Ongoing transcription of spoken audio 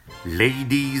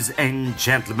Ladies and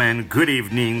gentlemen, good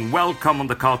evening. Welcome on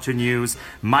the Culture News.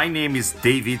 My name is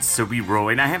David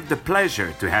Serero, and I have the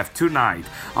pleasure to have tonight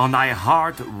on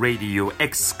iHeartRadio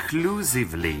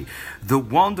exclusively the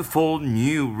wonderful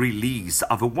new release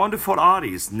of a wonderful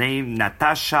artist named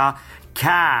Natasha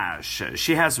Cash.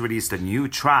 She has released a new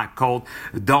track called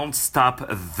Don't Stop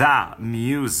the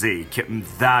Music.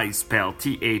 That is spelled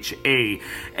T-H-A.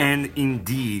 And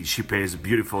indeed, she pays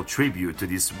beautiful tribute to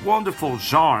this wonderful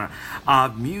genre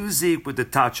of music with a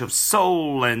touch of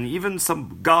soul and even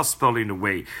some gospel in a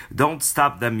way. Don't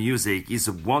Stop the Music is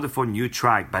a wonderful new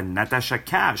track by Natasha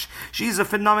Cash. She's a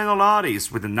phenomenal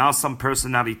artist with an awesome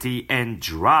personality and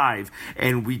drive,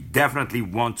 and we definitely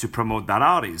want to promote that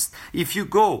artist. If you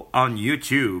go on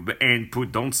YouTube and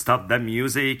put Don't Stop the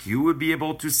Music, you will be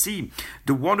able to see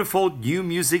the wonderful new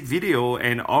music video,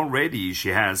 and already she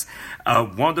has a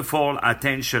wonderful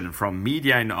attention from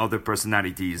media and other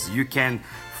personalities. You can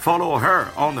follow her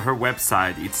on her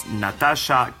website. It's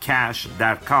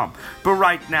natashacash.com. But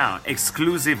right now,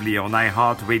 exclusively on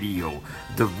iHeartRadio,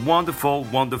 the wonderful,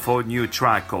 wonderful new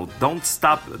track called Don't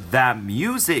Stop the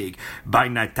Music by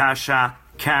Natasha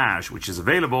Cash, which is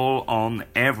available on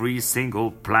every single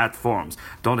platforms.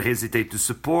 Don't hesitate to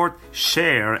support,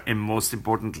 share, and most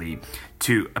importantly,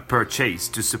 to purchase,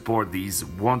 to support these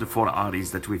wonderful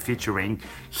artists that we're featuring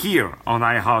here on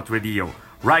iHeartRadio.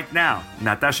 Right now,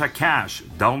 Natasha Cash,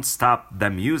 Don't Stop the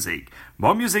Music.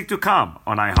 More music to come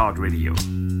on iHeartRadio.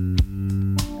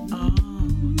 Oh,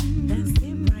 that's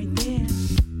it right there.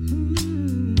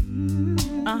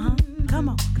 Come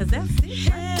on, cause that's it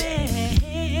right there.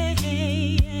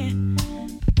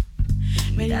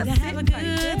 Ready to have a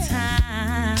good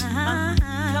time.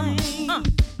 Come on.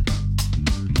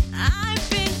 I've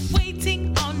been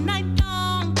waiting all night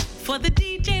long for the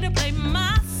DJ to play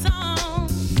my song.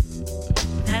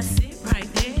 That's it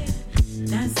right there.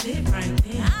 That's it right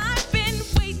there. I've been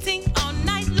waiting all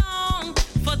night long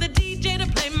for the DJ to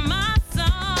play my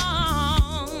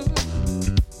song.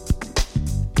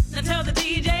 Now tell the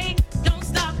DJ, don't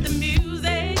stop the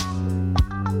music.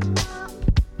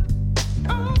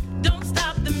 Oh, don't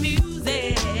stop the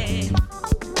music.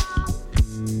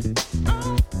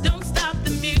 Oh, don't stop the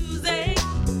music.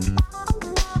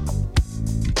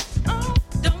 Oh,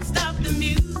 don't stop the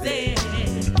music.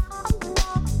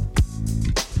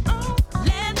 Oh,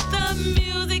 let the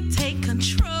music take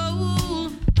control.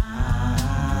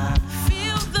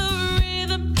 Feel the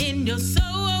rhythm in your soul.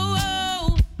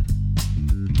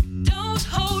 Don't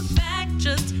hold back,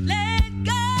 just let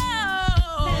go.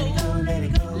 Let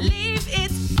it go. Leave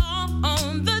it all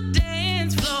on the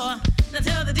dance floor. Now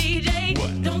tell the DJ,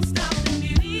 don't stop the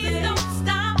music. Don't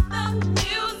stop the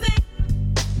music.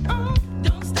 Oh,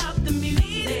 don't stop the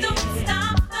music. Don't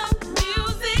stop the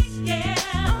music. Yeah.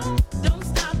 Oh, don't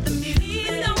stop the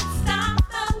music. Don't stop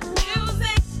the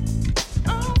music.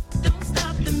 Oh, don't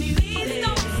stop the music.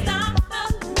 Don't stop the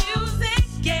music.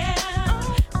 Yeah.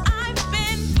 Oh, I've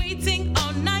been waiting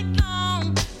all night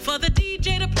long for the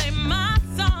DJ to play my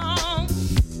song.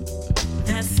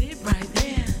 That's it right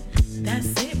there. That's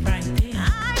it right there.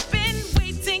 I've been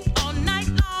waiting all night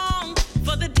long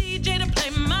for the DJ to play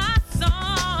my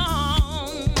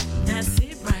song. That's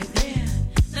it right there.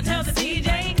 Now tell the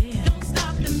DJ, don't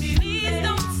stop the music.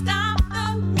 Don't stop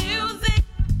the music.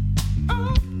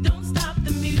 Oh, don't stop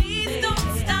the music. Don't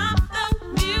stop the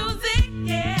music.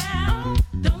 Yeah. Oh,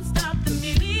 don't stop the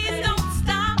music. Don't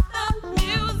stop the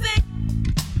music.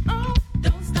 Oh,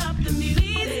 don't stop the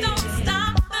music. Don't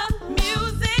stop the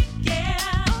music.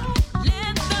 Yeah. Oh,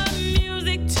 let the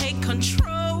music take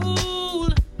control.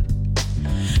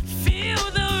 Feel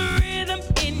the rhythm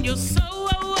in your soul.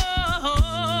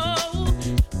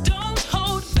 Don't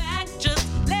hold back, just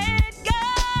let go.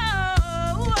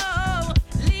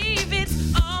 Leave it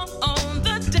all on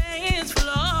the dance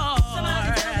floor.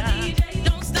 Somebody tell the DJ,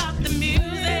 don't stop the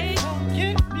music.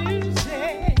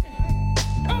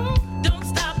 Oh, don't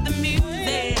stop the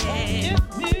music. Oh,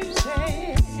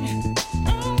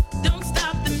 don't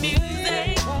stop the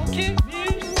music.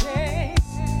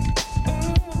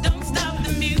 Don't stop the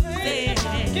music.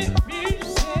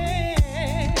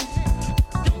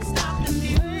 Don't stop the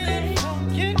music.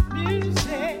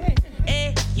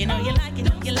 Hey, you know you like it,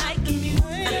 don't you like it? You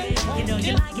know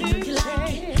you like it, don't you